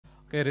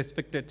Okay,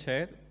 respected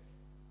chair,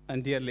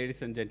 and dear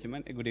ladies and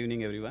gentlemen, good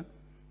evening, everyone.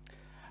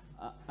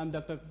 I'm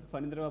Dr.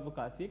 Phanindra Babu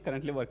Kasi,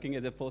 currently working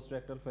as a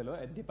postdoctoral fellow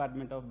at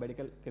Department of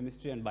Medical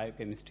Chemistry and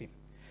Biochemistry.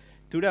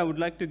 Today, I would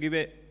like to give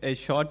a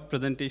short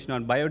presentation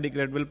on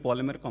biodegradable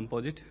polymer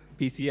composite,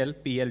 PCL,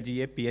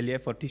 PLGA, PLA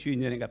for tissue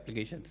engineering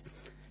applications.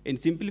 In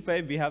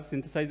simplify, we have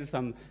synthesized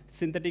some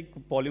synthetic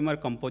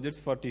polymer composites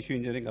for tissue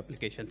engineering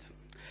applications.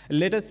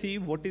 Let us see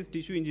what is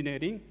tissue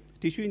engineering.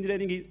 Tissue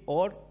engineering is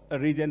or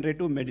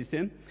regenerative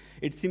medicine.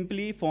 It's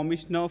simply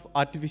formation of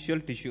artificial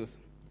tissues.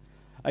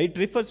 It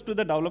refers to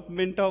the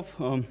development of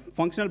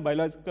functional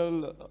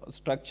biological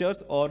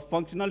structures or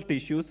functional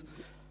tissues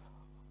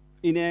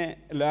in a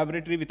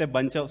laboratory with a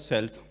bunch of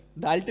cells.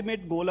 The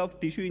ultimate goal of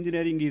tissue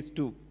engineering is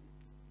to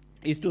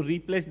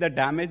replace the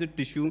damaged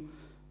tissue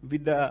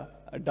with the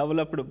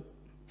developed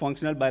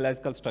functional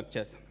biological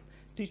structures.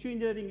 Tissue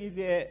engineering is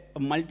a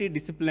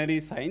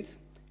multidisciplinary science.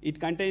 It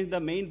contains the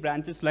main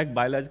branches like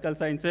biological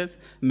sciences,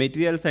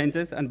 material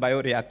sciences, and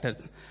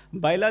bioreactors.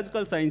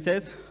 Biological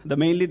sciences,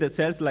 mainly the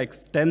cells like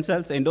stem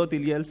cells,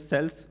 endothelial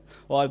cells,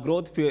 or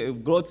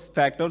growth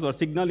factors or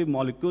signaling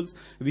molecules,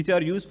 which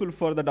are useful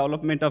for the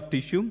development of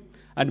tissue,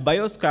 and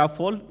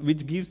bioscaffold,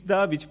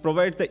 which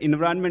provides the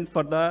environment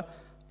for the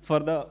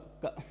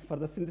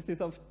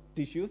synthesis of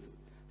tissues.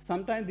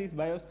 Sometimes these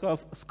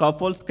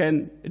bioscaffolds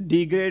can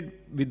degrade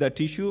with the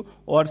tissue,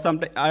 or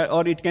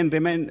it can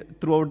remain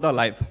throughout the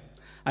life.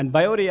 And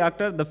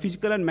bioreactor, the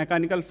physical and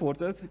mechanical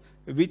forces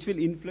which will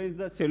influence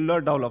the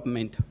cellular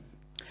development.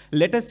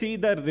 Let us see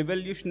the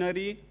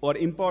revolutionary or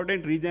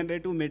important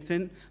regenerative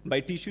medicine by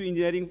tissue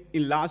engineering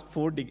in last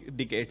 4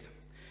 decades.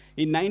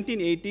 In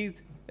 1980s,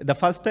 the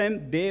first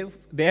time they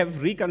have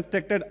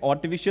reconstructed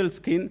artificial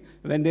skin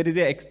when there is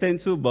an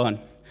extensive burn.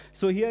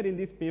 So here in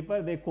this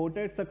paper, they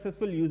quoted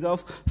successful use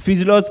of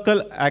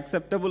physiological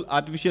acceptable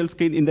artificial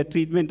skin in the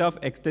treatment of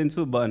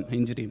extensive burn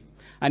injury.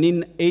 And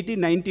in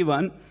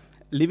 1891,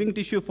 living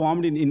tissue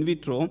formed in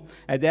vitro,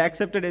 as they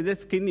accepted as a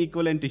skin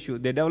equivalent tissue.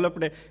 They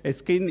developed a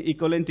skin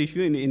equivalent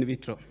tissue in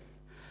vitro.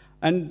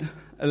 And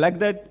like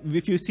that,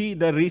 if you see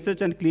the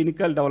research and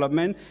clinical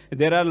development,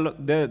 there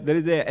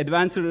is an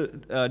advanced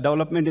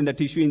development in the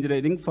tissue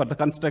engineering for the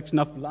construction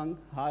of lung,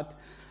 heart,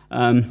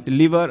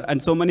 liver,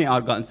 and so many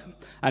organs.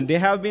 And they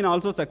have been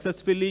also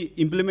successfully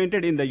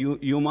implemented in the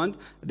humans.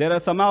 There are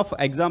some of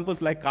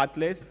examples like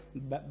cartilage,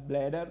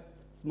 bladder,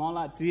 small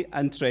artery,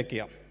 and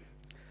trachea.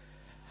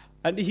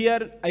 And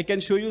here I can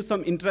show you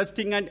some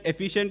interesting and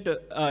efficient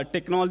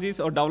technologies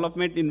or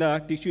development in the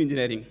tissue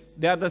engineering.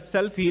 They are the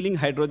self-healing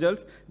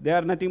hydrogels. They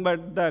are nothing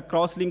but the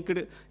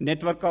cross-linked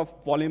network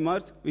of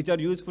polymers, which are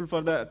useful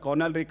for the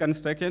corneal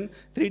reconstruction.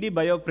 3D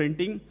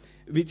bioprinting,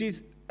 which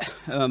is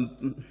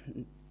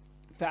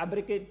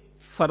fabricate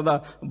for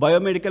the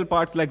biomedical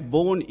parts like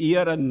bone,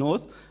 ear, and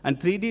nose, and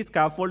 3D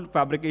scaffold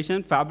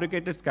fabrication,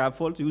 fabricated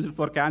scaffolds used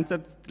for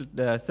cancer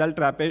cell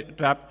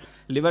trapped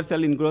liver cell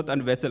ingrowth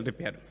and vessel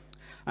repair.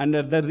 And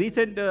the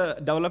recent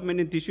development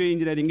in tissue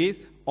engineering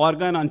is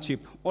organ on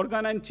chip.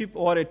 Organ on chip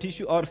or a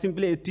tissue or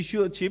simply a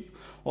tissue chip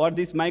or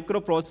these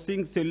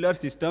microprocessing cellular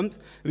systems,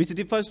 which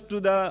refers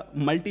to the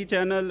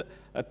multi-channel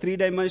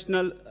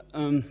 3-dimensional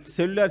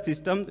cellular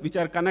systems which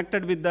are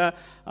connected with the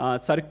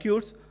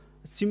circuits,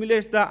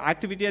 simulates the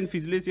activity and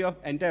physiology of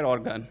entire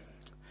organ.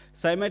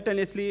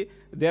 Simultaneously,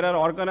 there are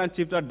organ on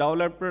chips that are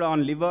developed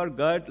on liver,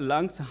 gut,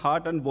 lungs,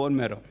 heart, and bone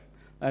marrow.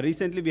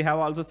 Recently, we have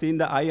also seen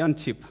the eye on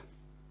chip.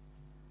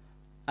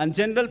 And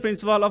general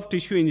principle of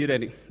tissue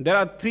engineering. There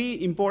are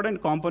 3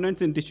 important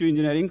components in tissue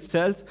engineering: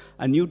 cells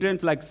and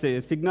nutrients like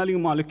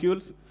signaling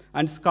molecules,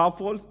 and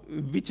scaffolds,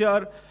 which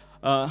are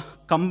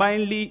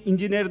combinedly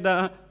engineer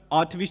the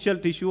artificial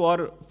tissue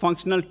or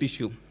functional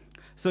tissue.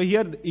 So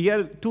here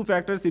 2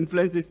 factors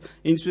influence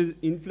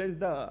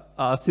the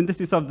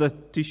synthesis of the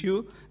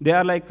tissue. They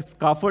are like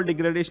scaffold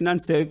degradation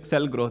and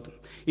cell growth.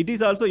 It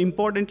is also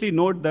importantly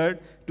note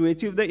that to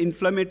achieve the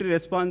inflammatory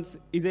response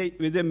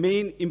is a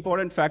main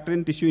important factor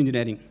in tissue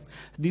engineering.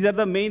 These are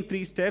the main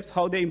 3 steps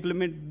how they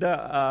implement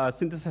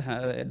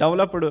the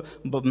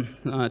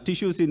developed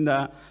tissues in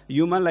the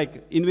human,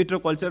 like in vitro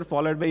culture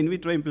followed by in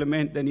vitro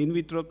implement, then in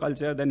vitro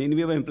culture, then in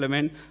vivo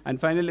implement,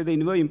 and finally the in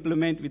vivo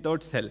implement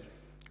without cell.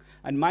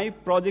 And my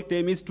project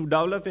aim is to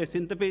develop a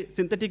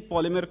synthetic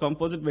polymer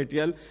composite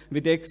material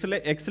with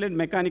excellent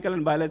mechanical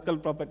and biological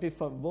properties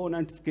for bone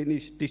and skin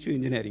tissue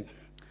engineering.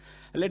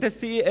 Let us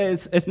see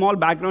a small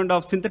background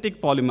of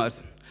synthetic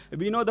polymers.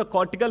 We know the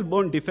cortical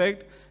bone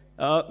defect,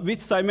 which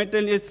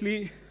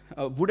simultaneously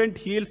wouldn't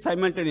heal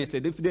simultaneously.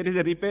 If there is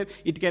a repair,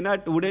 it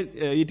cannot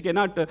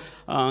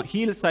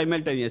heal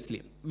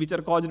simultaneously, which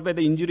are caused by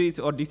the injuries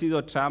or disease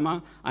or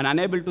trauma and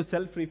unable to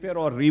self-repair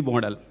or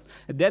remodel.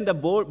 Then the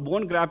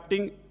bone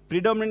grafting,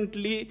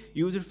 predominantly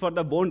used for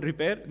the bone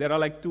repair. There are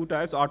like 2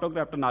 types,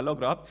 autograft and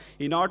allograft.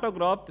 In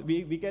autograft,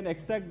 we can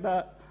extract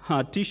the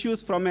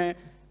tissues from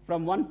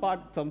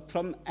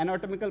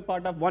anatomical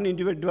part of one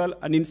individual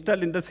and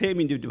install in the same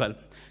individual.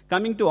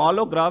 Coming to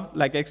allograft,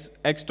 like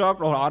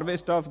extract or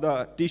harvest of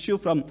the tissue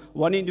from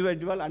one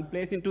individual and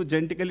place into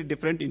genetically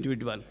different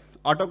individual.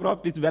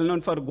 autograft is well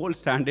known for gold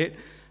standard,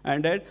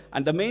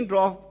 and the main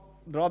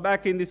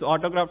drawback in this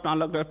autograft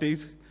allograft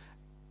is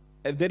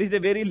there is a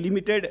very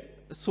limited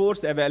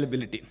source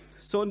availability.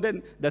 So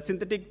then the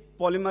synthetic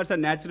polymers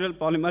and natural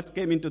polymers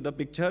came into the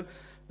picture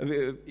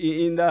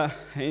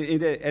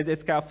as a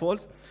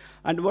scaffolds.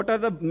 And what are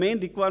the main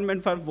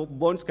requirements for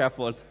bone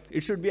scaffolds?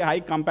 It should be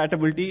high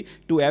compatibility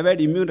to avoid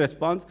immune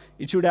response.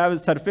 It should have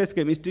surface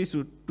chemistry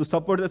to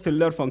support the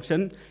cellular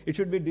function. It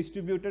should be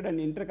distributed and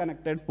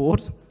interconnected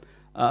pores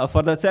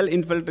for the cell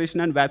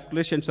infiltration and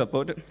vasculation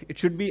support. It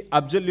should be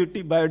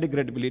absolutely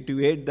biodegradable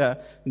to aid the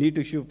new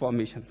tissue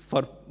formation.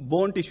 For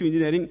bone tissue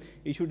engineering,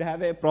 it should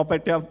have a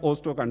property of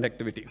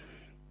osteoconductivity.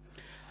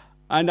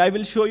 And I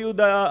will show you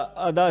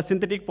the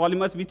synthetic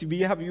polymers which we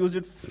have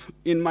used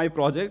in my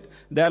project.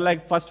 They are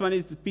like, first one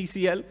is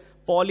PCL,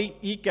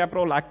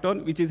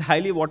 poly-E-caprolactone, which is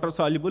highly water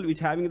soluble, which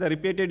having the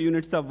repeated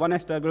units of 1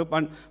 ester group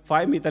and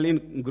 5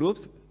 methylene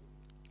groups,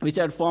 which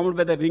are formed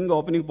by the ring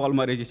opening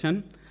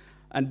polymerization.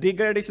 And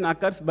degradation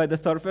occurs by the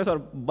surface or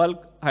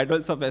bulk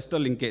hydrolysis of ester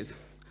linkase.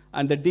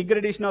 And the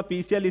degradation of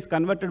PCL is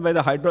converted by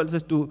the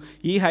hydrolysis to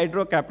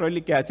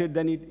E-hydrocaprolic acid,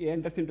 then it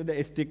enters into the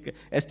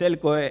acetyl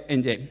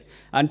coenzyme.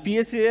 And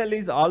PCL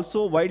is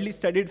also widely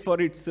studied for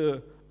its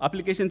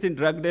applications in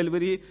drug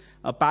delivery,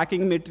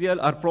 packing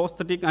material, or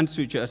prosthetic and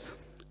sutures.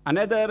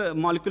 Another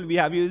molecule we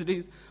have used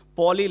is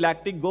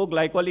polylactic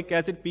glycolic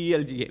acid,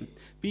 PLGA.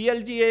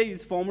 PLGA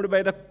is formed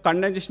by the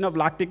condensation of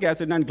lactic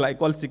acid and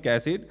glycolic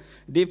acid.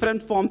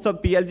 Different forms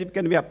of PLGA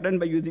can be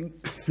obtained by using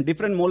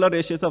different molar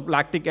ratios of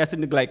lactic acid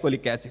and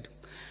glycolic acid.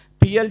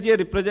 PLGA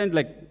represents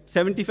like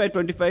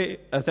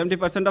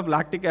 70% of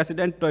lactic acid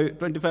and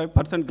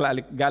 25%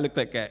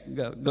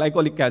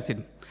 glycolic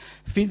acid.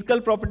 Physical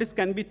properties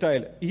can be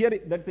tried. Here,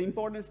 that's the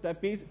important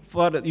step is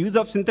for use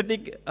of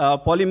synthetic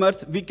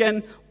polymers, we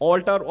can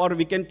alter or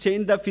we can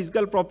change the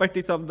physical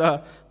properties of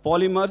the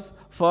polymers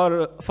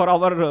for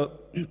our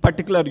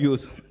particular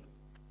use.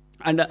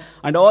 And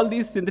all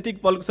these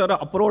synthetic polymers are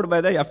approved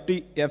by the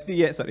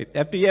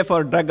FDA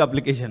for drug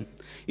application.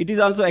 It is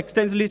also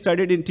extensively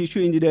studied in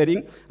tissue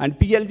engineering, and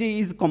PLG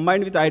is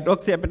combined with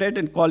hydroxyapatite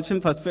and calcium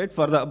phosphate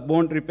for the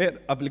bone repair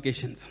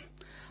applications.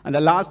 And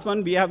the last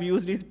one we have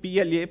used is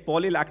PLA,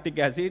 polylactic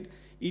acid.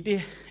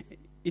 It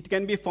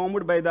can be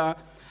formed by the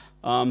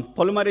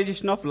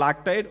polymerization of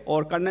lactide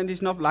or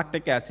condensation of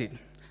lactic acid.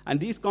 And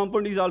this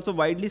compound is also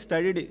widely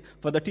studied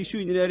for the tissue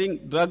engineering,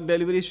 drug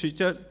delivery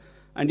switches,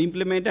 and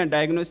implement and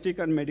diagnostic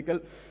and medical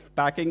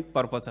packing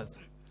purposes.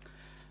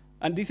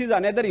 And this is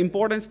another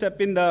important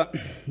step in the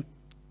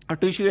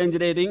tissue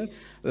engineering,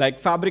 like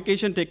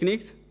fabrication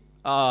techniques,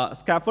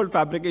 scaffold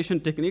fabrication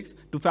techniques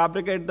to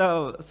fabricate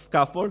the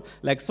scaffold,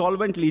 like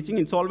solvent leaching.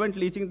 In solvent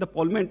leaching, the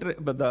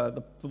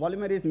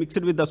polymer is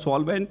mixed with the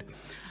solvent,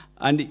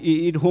 and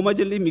it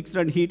homogeneously mixed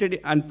and heated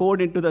and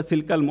poured into the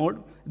silicon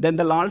mold. Then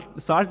the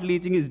salt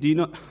leaching is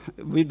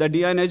with the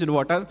deionized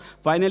water.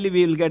 Finally,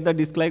 we will get the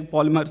disc-like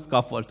polymer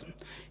scaffolds.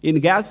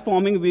 In gas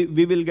forming,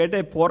 we will get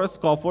a porous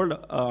scaffold,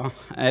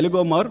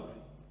 oligomer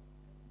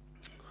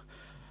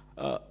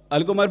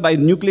by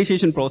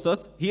nucleation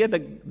process. Here,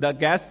 the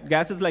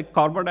gases like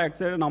carbon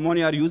dioxide and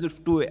ammonia are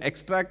used to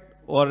extract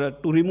or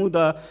to remove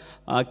the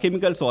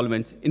chemical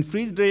solvents. In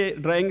freeze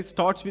drying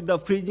starts with the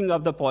freezing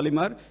of the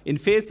polymer. In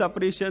phase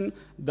separation,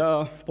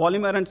 the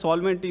polymer and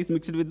solvent is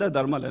mixed with the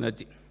thermal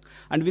energy.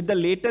 And with the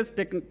latest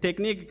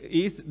technique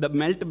is the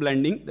melt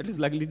blending. That is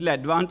like a little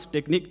advanced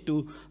technique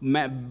to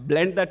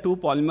blend the two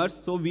polymers.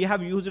 So we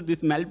have used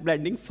this melt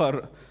blending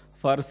for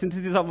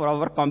synthesis of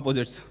our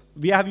composites.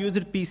 We have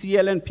used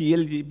PCL and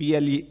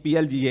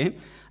PLGA.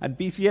 And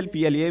PCL,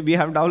 PLA, we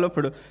have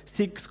developed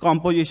 6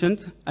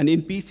 compositions. And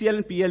in PCL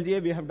and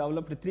PLGA, we have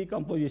developed 3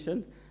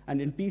 compositions.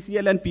 And in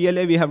PCL and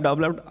PLA, we have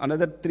developed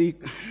another three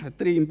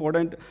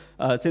important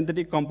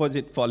synthetic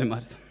composite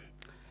polymers.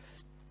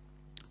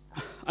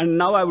 And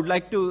now I would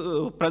like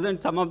to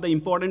present some of the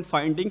important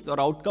findings or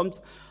outcomes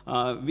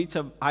which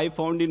I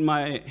found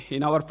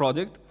in our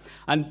project.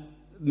 And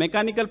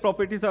mechanical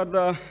properties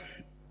are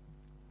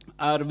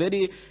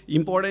very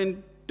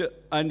important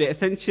and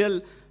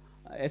essential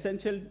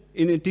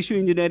in tissue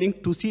engineering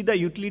to see the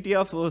utility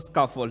of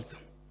scaffolds.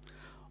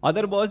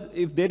 Otherwise,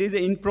 if there is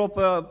an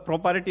improper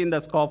property in the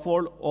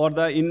scaffold or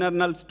the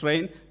internal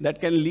strain,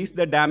 that can lead to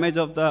the damage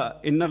of the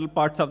internal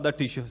parts of the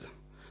tissues.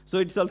 So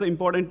it's also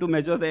important to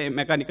measure the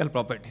mechanical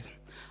properties.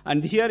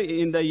 And here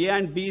in the A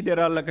and B, there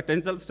are like a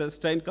tensile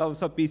strain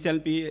curves of PCL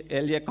and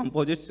PLA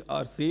composites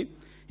are seen.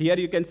 Here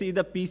you can see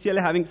the PCL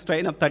having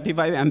strain of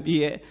 35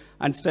 MPa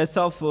and stress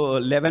of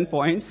 11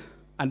 points,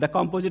 and the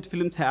composite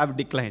films have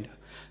declined.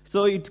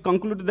 So it's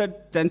concluded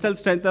that tensile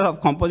strength of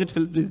composite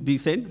films is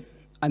decent,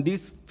 and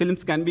these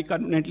films can be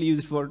conveniently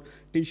used for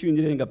tissue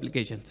engineering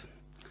applications.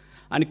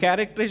 And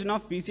characterization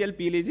of PCL,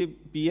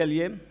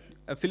 PLA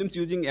films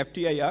using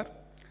FTIR.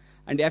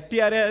 And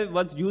FTIR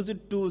was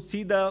used to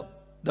see the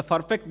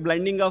perfect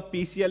blending of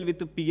PCL with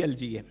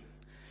PLGA.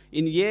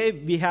 In A,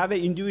 we have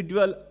an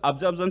individual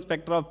absorption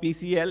spectra of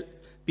PCL,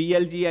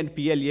 PLG, and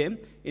PLA.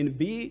 In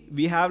B,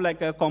 we have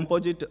like a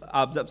composite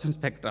absorption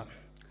spectra.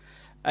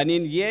 And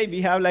in AI,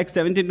 we have like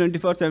 17,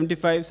 24,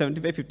 75,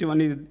 75,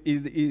 51.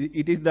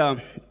 It is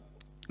the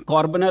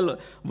carbonyl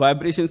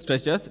vibration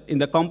structures. In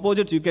the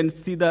composites, you can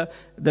see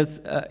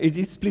it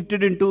is split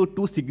into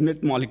two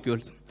signet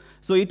molecules.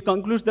 So it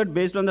concludes that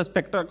based on the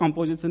spectral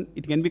composition,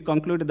 it can be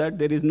concluded that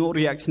there is no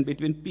reaction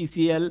between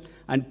PCL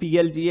and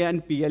PLGA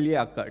and PLA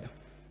occurred.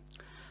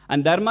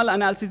 And thermal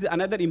analysis is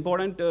another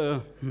important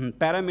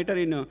parameter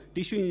in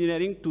tissue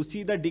engineering to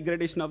see the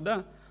degradation of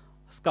the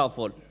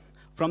scaffold.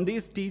 From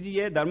this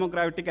TGA,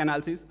 thermogravitic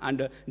analysis,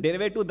 and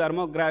derivative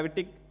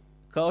thermogravitic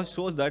curve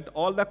shows that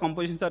all the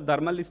compositions are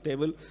thermally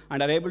stable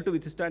and are able to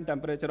withstand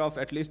temperature of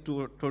at least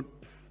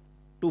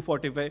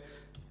 245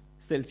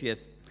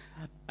 Celsius.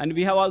 And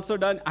we have also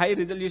done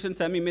high-resolution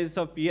SEM images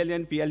of PLA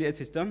and PLA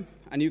system.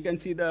 And you can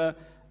see the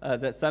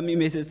SEM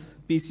images,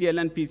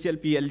 PCL and PCL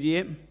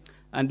PLGA.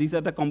 And these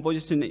are the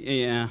composition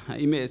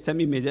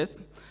SEM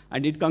images.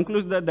 And it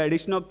concludes that the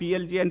addition of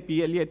PLG and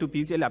PLA to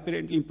PCL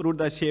apparently improved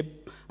the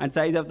shape and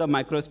size of the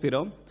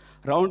microsphere.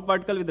 Round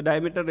particles with the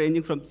diameter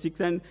ranging from 6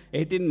 and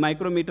 18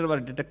 micrometer were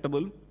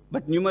detectable,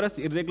 but numerous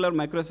irregular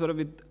microsphere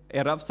with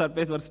a rough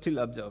surface were still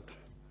observed.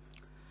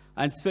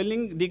 And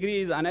swelling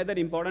degree is another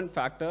important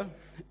factor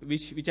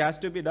which has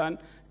to be done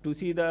to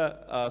see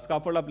the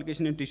scaffold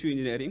application in tissue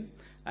engineering.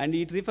 And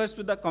it refers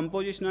to the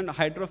composition and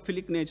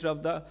hydrophilic nature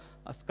of the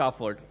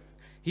scaffold.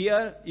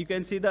 Here, you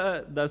can see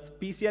the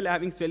PCL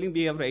having swelling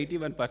behavior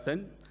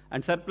 81%,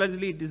 and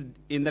surprisingly, it is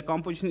in the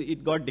composition,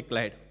 it got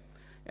declined.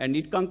 And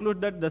it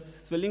concludes that the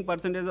swelling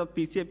percentage of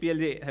PCA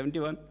PLA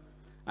 71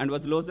 and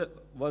was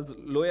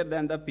lower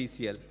than the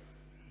PCL.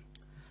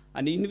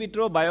 And in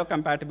vitro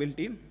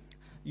biocompatibility,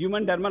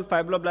 human dermal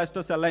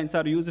fibroblastos cell lines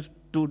are used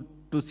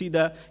to see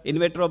the in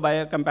vitro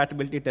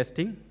biocompatibility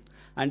testing.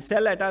 And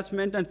cell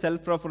attachment and cell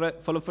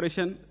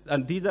proliferation,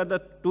 and these are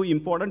the two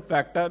important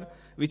factors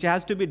which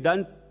has to be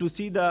done to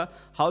see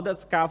how the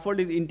scaffold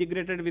is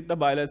integrated with the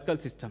biological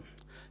system.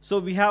 So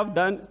we have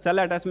done cell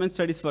attachment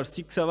studies for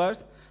 6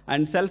 hours,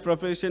 and cell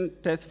proliferation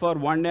tests for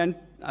 1 day, and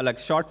like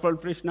short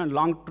proliferation and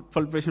long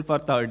proliferation for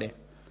 3rd day.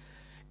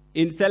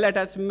 In cell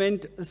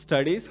attachment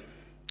studies,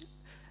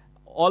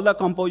 all the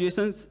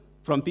compositions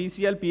from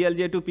PCL,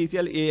 PLJ to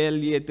PCL,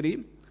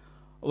 ALA3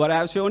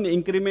 have shown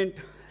increment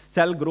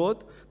cell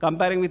growth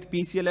comparing with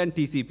PCL and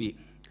TCP.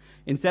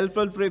 In cell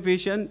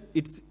proliferation,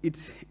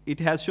 it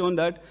has shown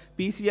that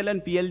PCL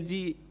and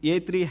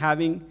PLGA3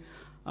 having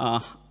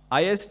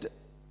highest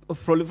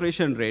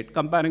proliferation rate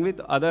comparing with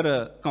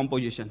other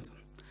compositions.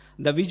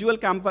 The visual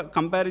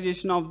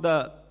comparison of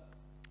the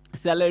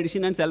cell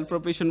addition and cell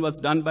proliferation was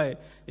done by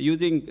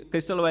using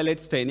crystal violet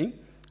staining.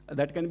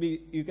 That can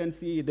be, you can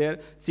see there,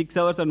 6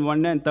 hours and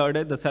 1 day and 3rd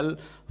day, the cell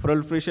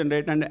proliferation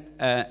rate and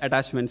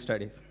attachment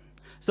studies.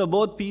 So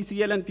both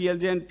PCL and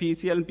PLJ and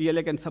PCL and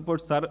PLA can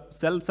support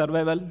cell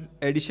survival,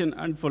 addition,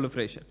 and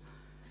proliferation.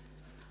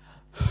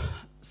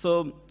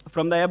 So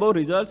from the above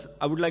results,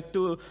 I would like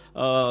to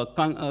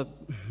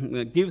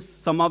give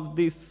some of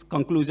these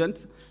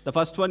conclusions. The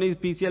first one is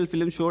PCL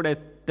film showed a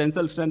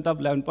tensile strength of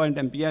 11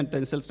 MPa and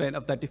tensile strain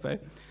of 35.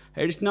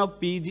 Addition of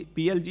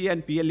PLG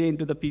and PLA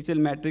into the PCL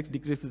matrix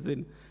decreases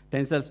in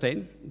tensile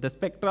strain. The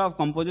spectra of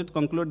composites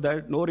conclude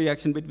that no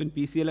reaction between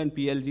PCL and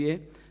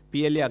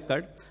PLA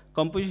occurred.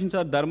 Compositions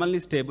are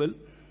thermally stable.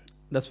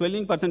 The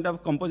swelling percent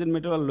of composite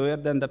material are lower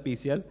than the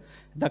PCL.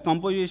 The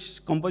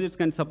composites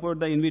can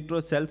support the in vitro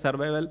cell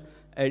survival,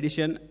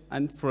 addition,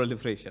 and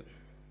proliferation.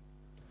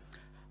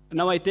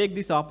 Now I take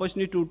this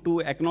opportunity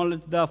to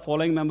acknowledge the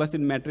following members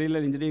in material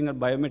engineering and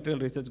biomaterial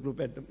research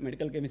group at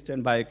medical chemistry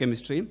and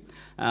biochemistry.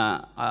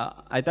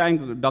 I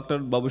thank Dr.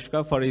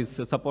 Babushka for his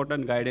support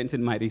and guidance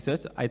in my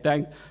research. I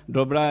thank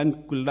Dobra and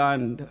Kulda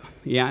and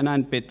Yana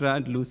and Petra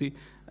and Lucy,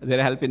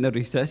 their help in the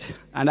research.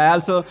 And I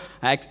also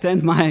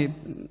extend my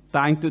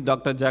thanks to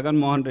Dr. Jagan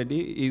Mohan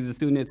Reddy. He is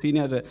a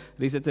senior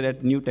researcher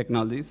at New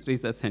Technologies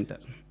Research Center.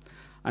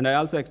 And I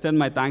also extend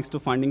my thanks to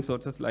funding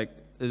sources like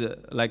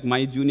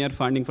my junior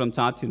funding from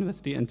Charles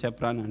University and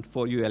Chepran and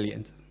 4U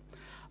Alliances.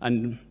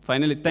 And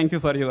finally, thank you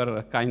for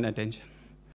your kind attention.